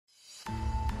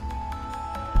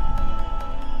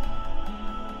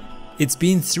It's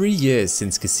been 3 years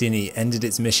since Cassini ended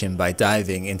its mission by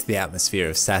diving into the atmosphere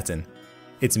of Saturn.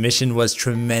 Its mission was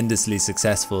tremendously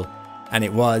successful, and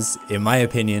it was, in my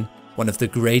opinion, one of the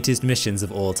greatest missions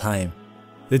of all time.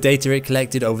 The data it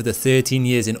collected over the 13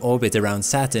 years in orbit around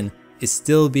Saturn is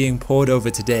still being pored over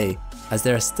today, as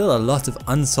there are still a lot of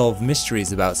unsolved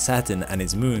mysteries about Saturn and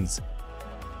its moons.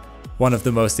 One of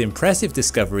the most impressive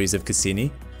discoveries of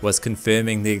Cassini was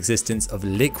confirming the existence of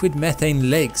liquid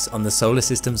methane lakes on the solar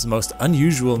system's most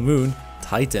unusual moon,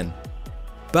 Titan.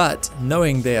 But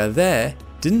knowing they are there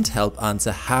didn't help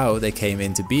answer how they came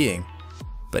into being.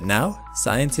 But now,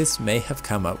 scientists may have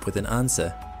come up with an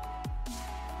answer.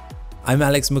 I'm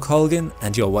Alex McColgan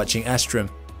and you're watching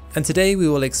Astrum, and today we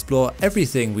will explore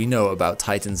everything we know about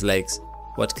Titan's lakes,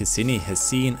 what Cassini has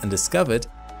seen and discovered,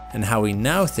 and how we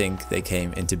now think they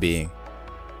came into being.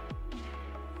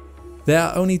 There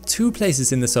are only two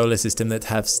places in the solar system that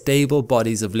have stable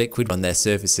bodies of liquid on their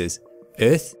surfaces,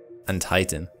 Earth and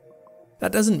Titan.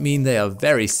 That doesn't mean they are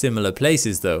very similar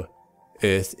places though.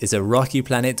 Earth is a rocky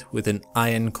planet with an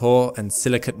iron core and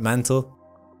silicate mantle.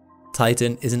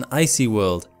 Titan is an icy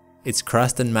world. Its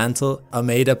crust and mantle are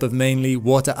made up of mainly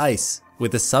water ice,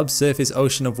 with a subsurface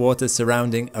ocean of water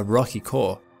surrounding a rocky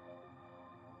core.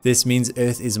 This means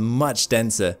Earth is much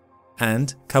denser,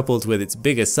 and, coupled with its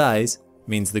bigger size,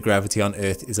 means the gravity on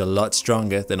Earth is a lot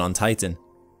stronger than on Titan.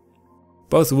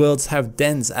 Both worlds have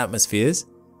dense atmospheres,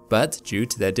 but due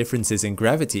to their differences in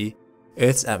gravity,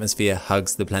 Earth's atmosphere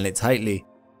hugs the planet tightly.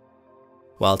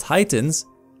 While Titan's,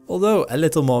 although a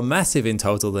little more massive in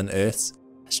total than Earth's,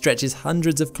 stretches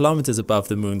hundreds of kilometers above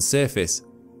the moon's surface.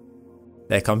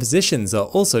 Their compositions are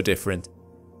also different.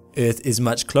 Earth is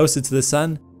much closer to the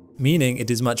sun, meaning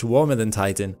it is much warmer than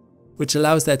Titan, which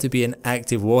allows there to be an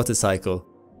active water cycle.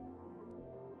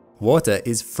 Water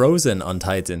is frozen on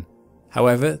Titan.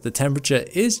 However, the temperature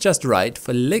is just right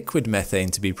for liquid methane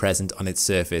to be present on its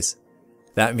surface.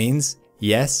 That means,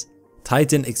 yes,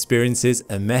 Titan experiences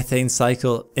a methane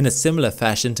cycle in a similar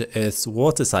fashion to Earth's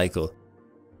water cycle.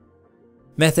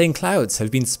 Methane clouds have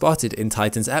been spotted in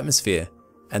Titan's atmosphere,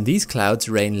 and these clouds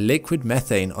rain liquid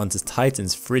methane onto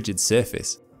Titan's frigid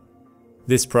surface.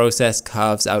 This process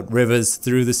carves out rivers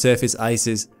through the surface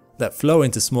ices that flow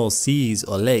into small seas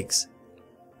or lakes.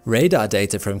 Radar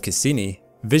data from Cassini,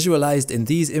 visualized in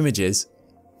these images,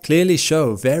 clearly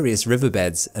show various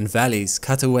riverbeds and valleys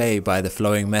cut away by the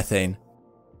flowing methane.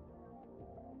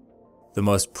 The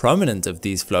most prominent of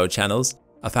these flow channels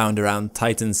are found around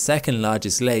Titan's second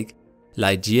largest lake,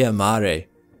 Ligeia Mare.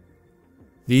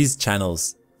 These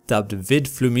channels, dubbed Vid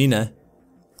Flumina,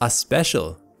 are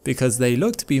special because they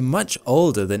look to be much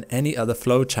older than any other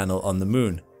flow channel on the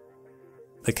moon.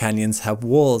 The canyons have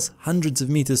walls hundreds of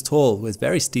meters tall with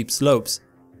very steep slopes.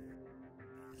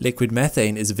 Liquid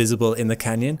methane is visible in the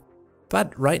canyon,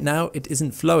 but right now it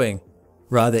isn't flowing.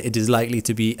 Rather, it is likely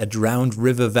to be a drowned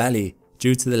river valley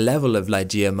due to the level of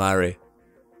Ligeia Mare.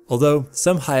 Although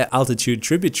some higher altitude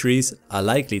tributaries are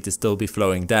likely to still be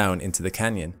flowing down into the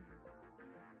canyon.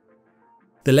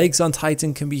 The lakes on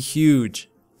Titan can be huge.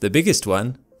 The biggest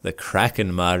one, the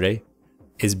Kraken Mare,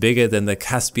 is bigger than the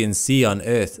Caspian Sea on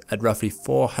Earth at roughly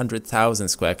 400,000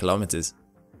 square kilometers.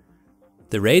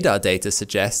 The radar data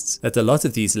suggests that a lot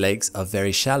of these lakes are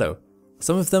very shallow,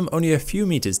 some of them only a few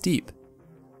meters deep.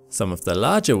 Some of the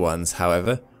larger ones,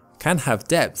 however, can have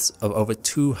depths of over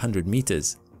 200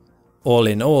 meters. All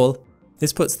in all,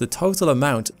 this puts the total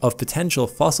amount of potential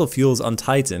fossil fuels on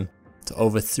Titan to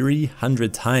over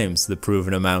 300 times the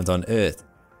proven amount on Earth.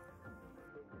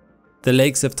 The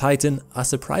lakes of Titan are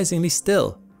surprisingly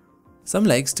still. Some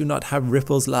lakes do not have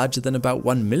ripples larger than about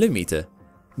 1 millimeter,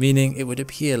 meaning it would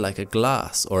appear like a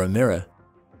glass or a mirror.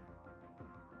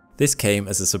 This came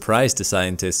as a surprise to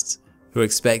scientists, who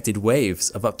expected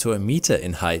waves of up to a meter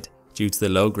in height due to the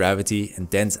low gravity and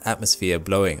dense atmosphere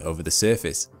blowing over the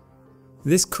surface.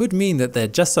 This could mean that there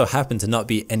just so happened to not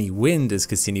be any wind as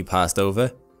Cassini passed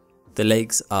over, the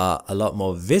lakes are a lot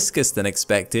more viscous than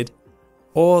expected,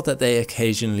 or that they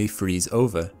occasionally freeze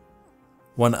over.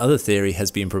 One other theory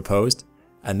has been proposed,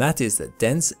 and that is that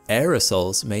dense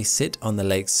aerosols may sit on the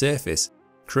lake's surface,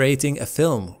 creating a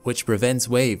film which prevents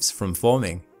waves from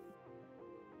forming.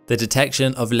 The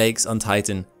detection of lakes on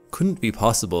Titan couldn't be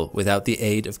possible without the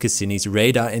aid of Cassini's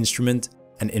radar instrument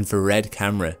and infrared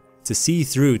camera to see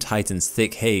through Titan's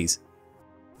thick haze.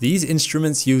 These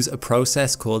instruments use a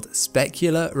process called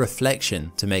specular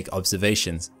reflection to make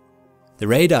observations. The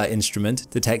radar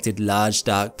instrument detected large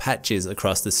dark patches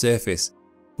across the surface,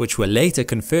 which were later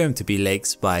confirmed to be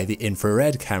lakes by the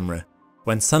infrared camera,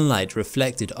 when sunlight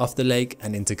reflected off the lake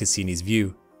and into Cassini's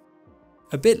view.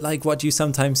 A bit like what you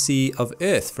sometimes see of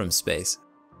Earth from space.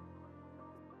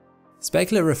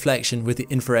 Specular reflection with the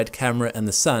infrared camera and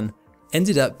the sun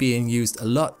ended up being used a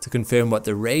lot to confirm what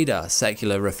the radar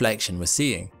secular reflection was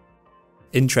seeing.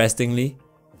 Interestingly,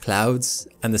 clouds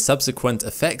and the subsequent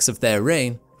effects of their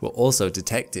rain were also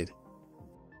detected.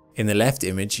 In the left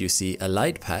image you see a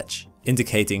light patch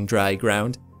indicating dry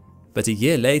ground, but a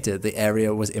year later the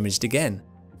area was imaged again,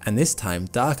 and this time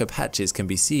darker patches can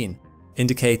be seen,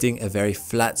 indicating a very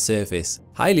flat surface,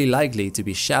 highly likely to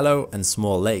be shallow and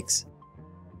small lakes.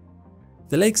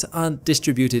 The lakes aren't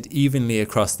distributed evenly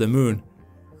across the moon,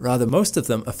 rather most of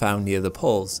them are found near the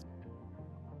poles.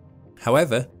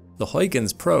 However, the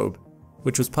Huygens probe,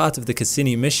 which was part of the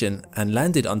Cassini mission and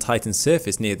landed on Titan's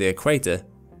surface near the equator,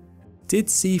 did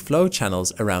see flow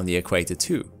channels around the equator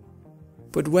too.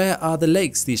 But where are the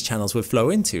lakes these channels would flow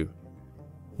into?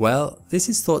 Well, this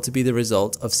is thought to be the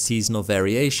result of seasonal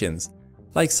variations,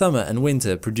 like summer and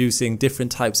winter producing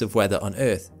different types of weather on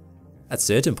Earth. At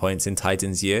certain points in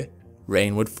Titan's year,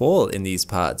 rain would fall in these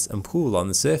parts and pool on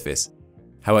the surface.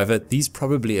 However, these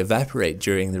probably evaporate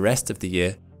during the rest of the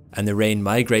year, and the rain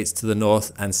migrates to the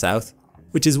north and south,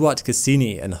 which is what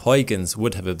Cassini and Huygens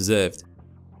would have observed.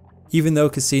 Even though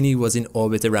Cassini was in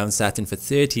orbit around Saturn for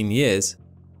 13 years,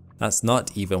 that's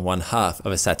not even 1/2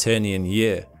 of a Saturnian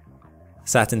year.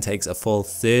 Saturn takes a full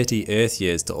 30 Earth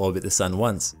years to orbit the Sun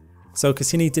once, so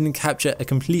Cassini didn't capture a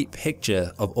complete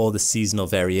picture of all the seasonal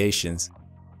variations.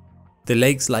 The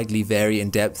lakes likely vary in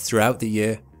depth throughout the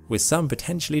year, with some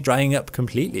potentially drying up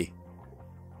completely.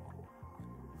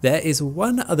 There is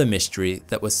one other mystery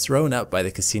that was thrown up by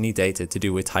the Cassini data to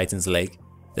do with Titan's lake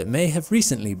that may have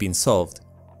recently been solved.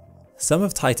 Some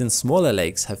of Titan's smaller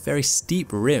lakes have very steep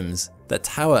rims that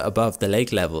tower above the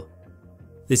lake level.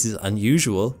 This is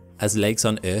unusual, as lakes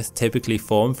on Earth typically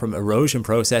form from erosion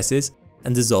processes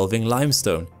and dissolving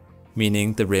limestone,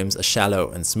 meaning the rims are shallow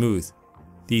and smooth.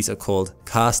 These are called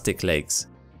karstic lakes.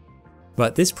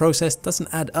 But this process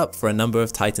doesn't add up for a number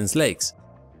of Titan's lakes.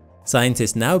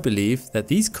 Scientists now believe that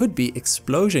these could be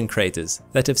explosion craters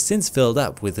that have since filled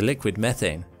up with liquid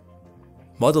methane.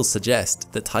 Models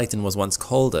suggest that Titan was once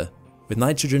colder, with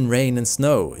nitrogen rain and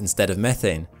snow instead of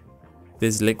methane.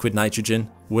 This liquid nitrogen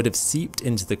would have seeped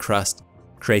into the crust,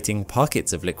 creating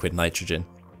pockets of liquid nitrogen.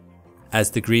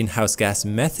 As the greenhouse gas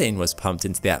methane was pumped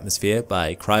into the atmosphere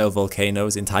by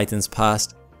cryovolcanoes in Titan's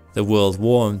past, the world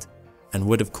warmed and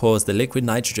would have caused the liquid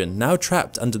nitrogen now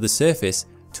trapped under the surface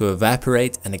to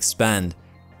evaporate and expand,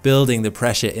 building the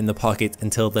pressure in the pocket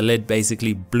until the lid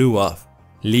basically blew off,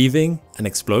 leaving an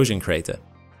explosion crater.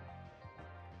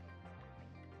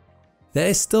 There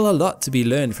is still a lot to be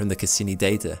learned from the Cassini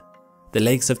data. The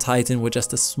lakes of Titan were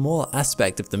just a small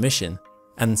aspect of the mission,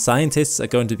 and scientists are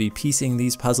going to be piecing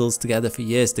these puzzles together for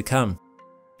years to come,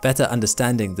 better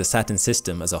understanding the Saturn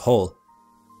system as a whole.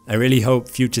 I really hope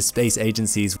future space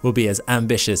agencies will be as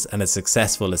ambitious and as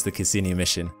successful as the Cassini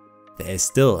mission. There is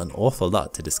still an awful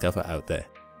lot to discover out there.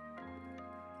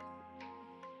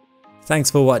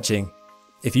 Thanks for watching.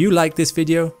 If you liked this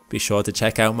video, be sure to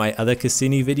check out my other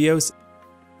Cassini videos.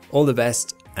 All the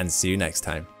best, and see you next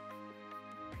time.